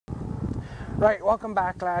Right, welcome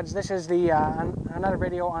back, lads. This is the another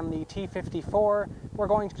video on the T-54. We're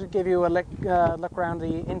going to give you a look around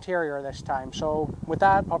the interior this time. So with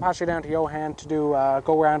that, I'll pass you down to Johan to do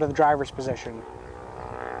go around to the driver's position.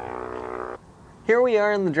 Here we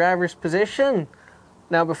are in the driver's position.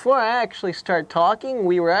 Now, before I actually start talking,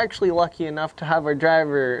 we were actually lucky enough to have the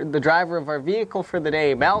driver of our vehicle for the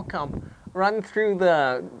day, Malcolm, run through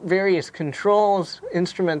the various controls,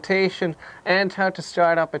 instrumentation, and how to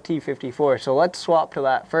start up a T-54. So let's swap to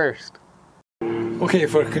that first. Okay,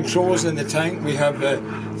 for controls in the tank, we have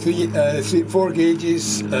four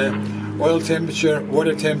gauges: oil temperature,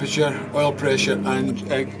 water temperature, oil pressure, and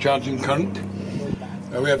charging current.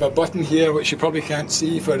 We have a button here which you probably can't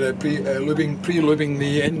see for pre-lubing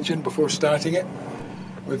the engine before starting it.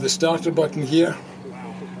 We have the starter button here,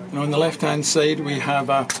 and on the left-hand side we have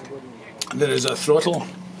there is a throttle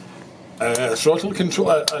control,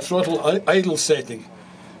 a throttle idle setting,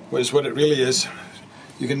 which is what it really is.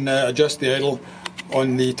 You can adjust the idle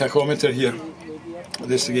on the tachometer here,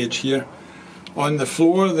 this gauge here. On the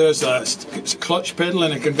floor there's a clutch pedal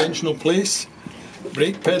in a conventional place,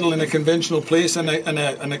 brake pedal in a conventional place, and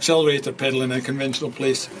an accelerator pedal in a conventional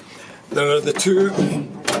place. There are the two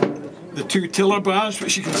tiller bars,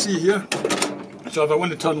 which you can see here. So if I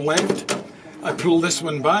want to turn left, I pull this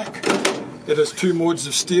one back. It has two modes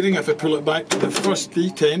of steering. If I pull it back to the first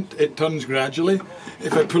detent, it turns gradually.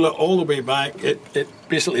 If I pull it all the way back, it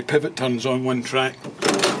basically pivot turns on one track.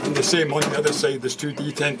 And the same on the other side, there's two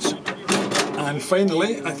detents. And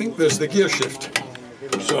finally, I think there's the gear shift.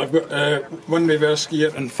 So I've got one reverse gear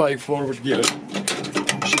and 5 forward gears,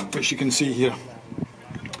 which you can see here.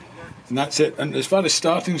 And that's it. And as far as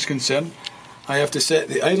starting is concerned, I have to set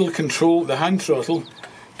the idle control, the hand throttle,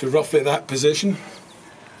 to roughly that position.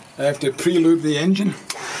 I have to pre-lube the engine. You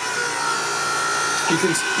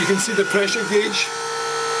can see the pressure gauge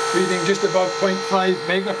reading just above 0.5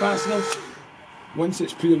 megapascals. Once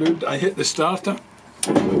it's pre-lubed, I hit the starter.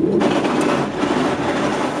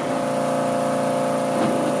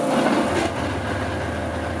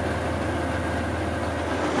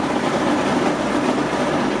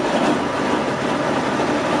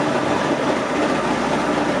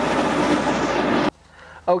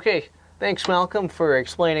 Okay, thanks Malcolm for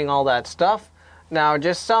explaining all that stuff. Now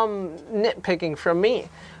just some nitpicking from me.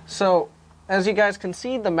 So as you guys can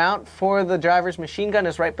see, the mount for the driver's machine gun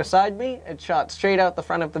is right beside me. It's shot straight out the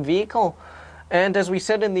front of the vehicle. And as we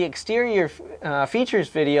said in the exterior features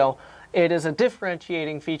video, it is a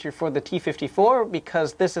differentiating feature for the T-54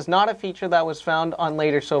 because this is not a feature that was found on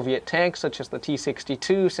later Soviet tanks such as the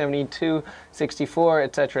T-62, 72, 64,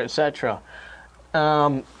 etc., etc.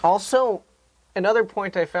 Also, another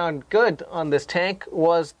point I found good on this tank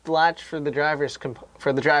was the latch for the driver's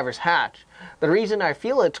hatch. The reason I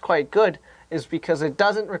feel it's quite good is because it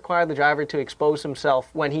doesn't require the driver to expose himself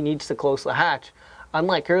when he needs to close the hatch.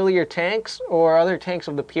 Unlike earlier tanks or other tanks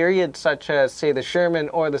of the period, such as, say, the Sherman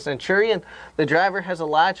or the Centurion, the driver has a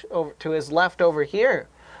latch over to his left over here,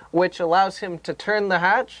 which allows him to turn the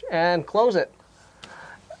hatch and close it.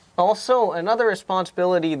 Also, another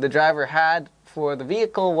responsibility the driver had for the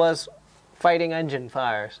vehicle was fighting engine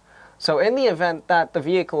fires. So in the event that the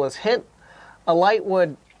vehicle is hit, a light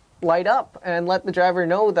would light up and let the driver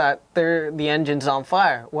know that the engine's on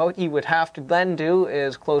fire. What he would have to then do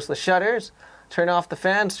is close the shutters, turn off the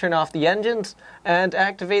fans, turn off the engines, and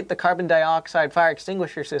activate the carbon dioxide fire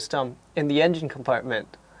extinguisher system in the engine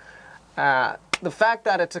compartment. The fact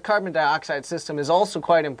that it's a carbon dioxide system is also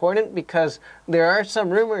quite important because there are some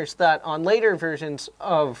rumors that on later versions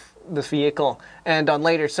of the vehicle and on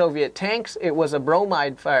later Soviet tanks, it was a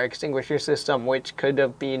bromide fire extinguisher system, which could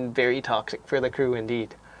have been very toxic for the crew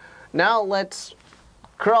indeed. Now let's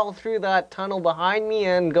crawl through that tunnel behind me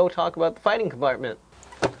and go talk about the fighting compartment.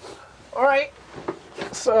 Alright,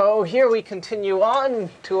 so here we continue on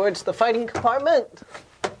towards the fighting compartment.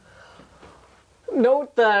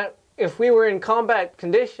 Note that if we were in combat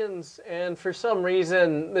conditions and for some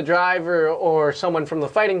reason the driver or someone from the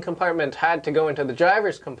fighting compartment had to go into the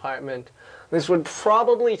driver's compartment, this would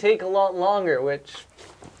probably take a lot longer, which,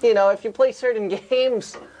 you know, if you play certain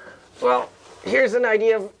games, well, here's an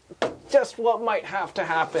idea of just what might have to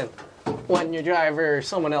happen when your driver or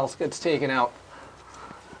someone else gets taken out.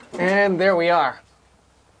 And there we are.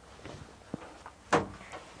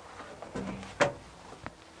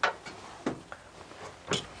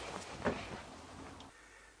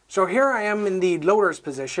 So here I am in the loader's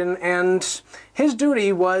position, and his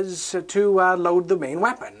duty was to load the main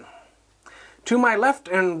weapon. To my left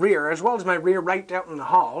and rear, as well as my rear right out in the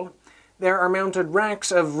hall, there are mounted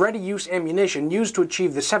racks of ready-use ammunition used to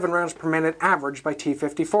achieve the 7 rounds per minute average by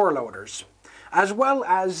T-54 loaders. As well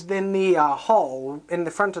as in the hull in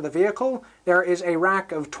the front of the vehicle, there is a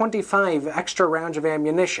rack of 25 extra rounds of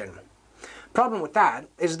ammunition. Problem with that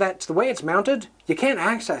is that the way it's mounted, you can't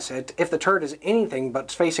access it if the turret is anything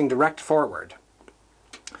but facing direct forward.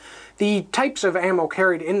 The types of ammo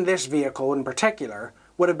carried in this vehicle in particular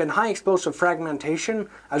would have been high explosive fragmentation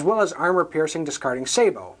as well as armor-piercing discarding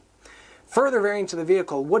Sabot. Further variants of the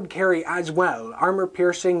vehicle would carry as well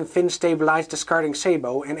armor-piercing, fin-stabilized discarding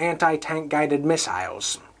Sabot and anti-tank guided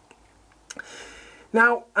missiles.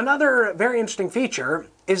 Now, another very interesting feature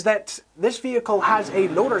is that this vehicle has a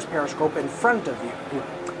loader's periscope in front of you,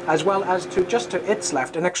 as well as just to its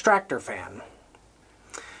left an extractor fan.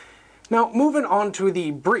 Now, moving on to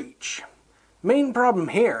the breech. Main problem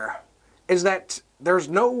here is that there's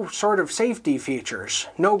no sort of safety features,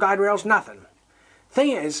 no guide rails, nothing.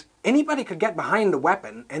 Thing is, anybody could get behind the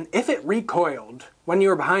weapon, and if it recoiled when you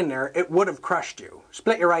were behind there, it would have crushed you,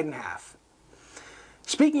 split you right in half.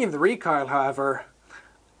 Speaking of the recoil, however,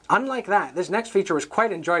 unlike that, this next feature was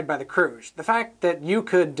quite enjoyed by the crews. The fact that you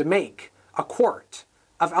could make a quart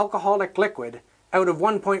of alcoholic liquid out of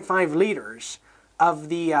 1.5 liters of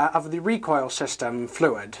the recoil system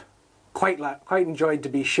fluid. Quite enjoyed, to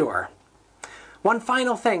be sure. One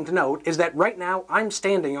final thing to note is that right now I'm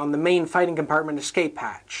standing on the main fighting compartment escape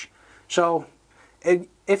hatch. So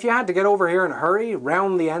if you had to get over here in a hurry,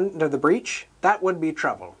 round the end of the breach, that would be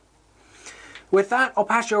trouble. With that, I'll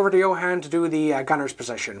pass you over to Johan to do the gunner's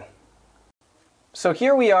position. So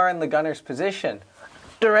here we are in the gunner's position.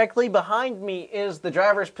 Directly behind me is the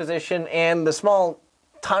driver's position and the small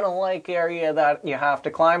tunnel-like area that you have to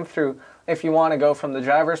climb through if you want to go from the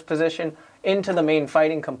driver's position into the main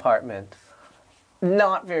fighting compartment.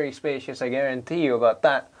 Not very spacious, I guarantee you about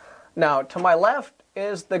that. Now, to my left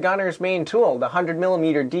is the gunner's main tool, the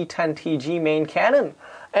 100mm D10TG main cannon.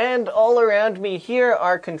 And all around me here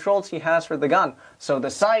are controls he has for the gun. So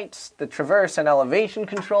the sights, the traverse and elevation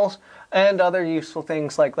controls, and other useful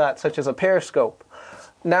things like that, such as a periscope.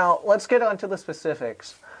 Now, let's get on to the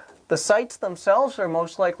specifics. The sights themselves are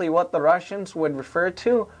most likely what the Russians would refer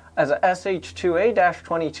to as a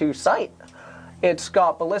SH-2A-22 sight. It's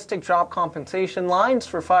got ballistic drop compensation lines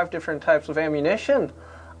for 5 different types of ammunition,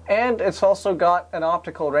 and it's also got an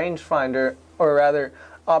optical rangefinder, or rather,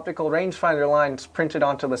 optical rangefinder lines printed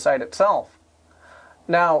onto the sight itself.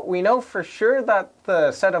 Now, we know for sure that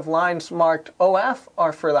the set of lines marked OF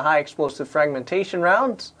are for the high explosive fragmentation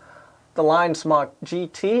rounds, the lines marked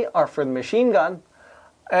GT are for the machine gun,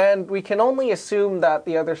 and we can only assume that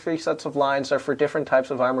the other 3 sets of lines are for different types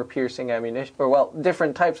of armor-piercing ammunition, or well,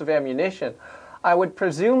 different types of ammunition. I would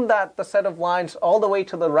presume that the set of lines all the way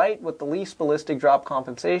to the right with the least ballistic drop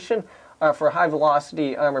compensation are for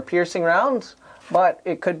high-velocity armor-piercing rounds, but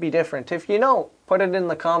it could be different. If you know, put it in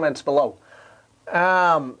the comments below.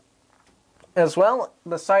 As well,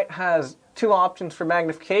 the sight has 2 options for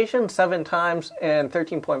magnification, 7 times and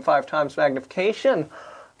 13.5 times magnification.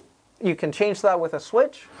 You can change that with a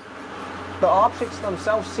switch. The optics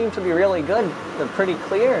themselves seem to be really good. They're pretty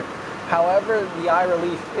clear. However, the eye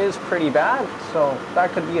relief is pretty bad, so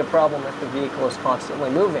that could be a problem if the vehicle is constantly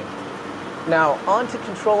moving. Now, on to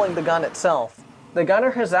controlling the gun itself. The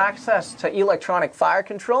gunner has access to electronic fire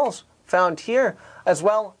controls, found here, as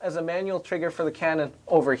well as a manual trigger for the cannon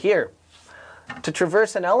over here. To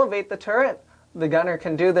traverse and elevate the turret, the gunner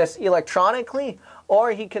can do this electronically,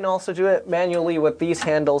 or he can also do it manually with these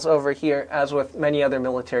handles over here, as with many other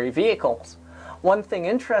military vehicles. One thing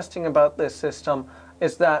interesting about this system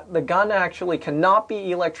is that the gun actually cannot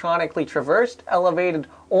be electronically traversed, elevated,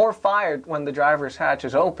 or fired when the driver's hatch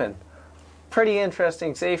is open. Pretty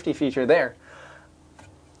interesting safety feature there.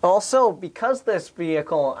 Also, because this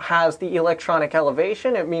vehicle has the electronic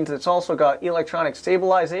elevation, it means it's also got electronic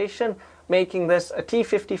stabilization, making this a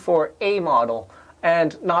T-54A model,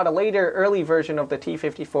 and not a later early version of the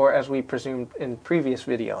T-54 as we presumed in previous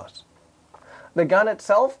videos. The gun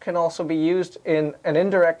itself can also be used in an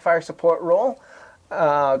indirect fire support role.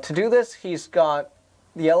 To do this, he's got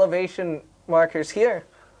the elevation markers here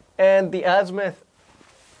and the azimuth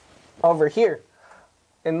over here.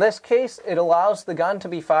 In this case, it allows the gun to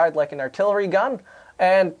be fired like an artillery gun,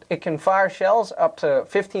 and it can fire shells up to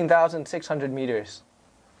 15,600 meters.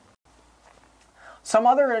 Some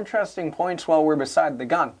other interesting points while we're beside the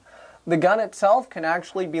gun. The gun itself can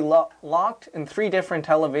actually be locked in 3 different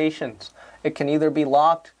elevations. It can either be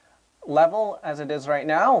locked level, as it is right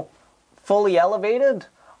now, fully elevated,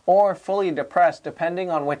 or fully depressed,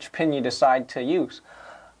 depending on which pin you decide to use.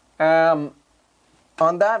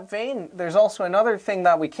 On that vein, there's also another thing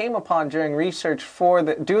that we came upon during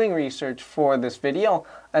doing research for this video,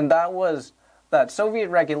 and that was that Soviet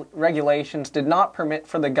regulations did not permit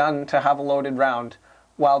for the gun to have a loaded round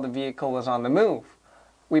while the vehicle was on the move.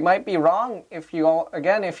 We might be wrong. If you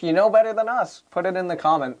know better than us, put it in the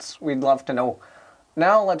comments. We'd love to know.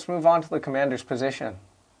 Now let's move on to the commander's position.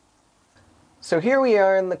 So here we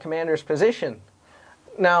are in the commander's position.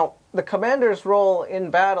 Now, the commander's role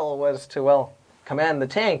in battle was to, well, command the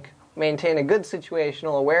tank, maintain a good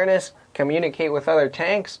situational awareness, communicate with other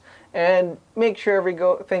tanks, and make sure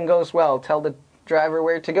everything goes well. Tell the driver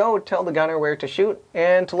where to go, tell the gunner where to shoot,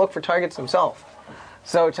 and to look for targets himself.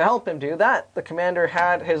 So to help him do that, the commander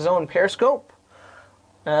had his own periscope.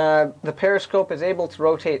 The periscope is able to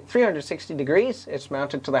rotate 360 degrees. It's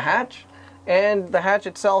mounted to the hatch, and the hatch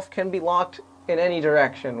itself can be locked in any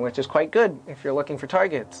direction, which is quite good if you're looking for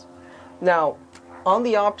targets. Now, on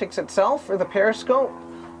the optics itself, for the periscope,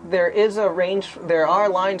 there are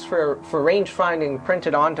lines for range finding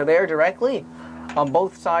printed onto there directly. On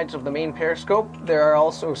both sides of the main periscope, there are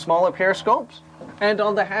also smaller periscopes. And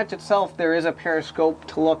on the hatch itself, there is a periscope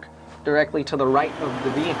to look directly to the right of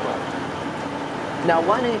the vehicle. Now,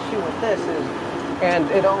 one issue with this is, and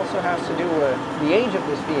it also has to do with the age of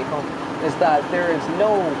this vehicle, is that there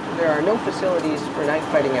are no facilities for night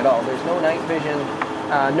fighting at all. There's no night vision,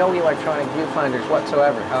 no electronic viewfinders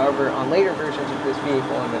whatsoever. However, on later versions of this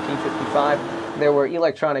vehicle, in the T-55, there were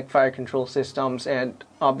electronic fire control systems and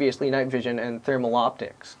obviously night vision and thermal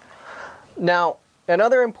optics. Now,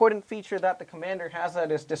 another important feature that the commander has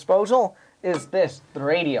at his disposal is this, the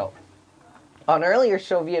radio. On earlier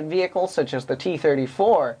Soviet vehicles, such as the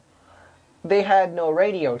T-34, they had no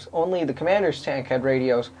radios. Only the commander's tank had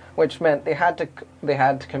radios, which meant they had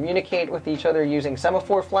to communicate with each other using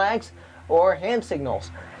semaphore flags or hand signals.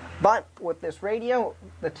 But with this radio,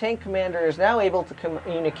 the tank commander is now able to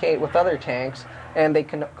communicate with other tanks, and they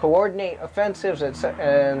can coordinate offensives,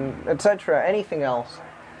 etc., anything else,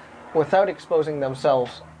 without exposing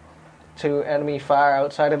themselves to enemy fire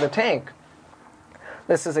outside of the tank.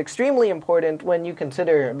 This is extremely important when you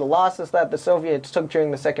consider the losses that the Soviets took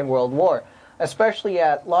during the Second World War, especially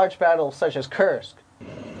at large battles such as Kursk.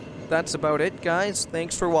 That's about it, guys.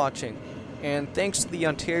 Thanks for watching. And thanks to the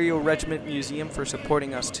Ontario Regiment Museum for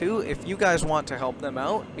supporting us too. If you guys want to help them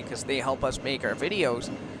out, because they help us make our videos,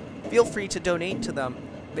 feel free to donate to them.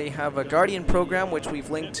 They have a Guardian program, which we've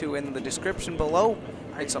linked to in the description below.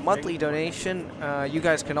 It's a monthly donation. You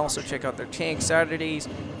guys can also check out their Tank Saturdays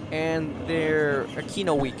and their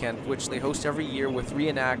Aquino weekend, which they host every year with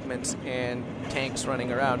reenactments and tanks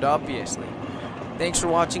running around, obviously. Thanks for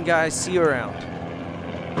watching, guys. See you around.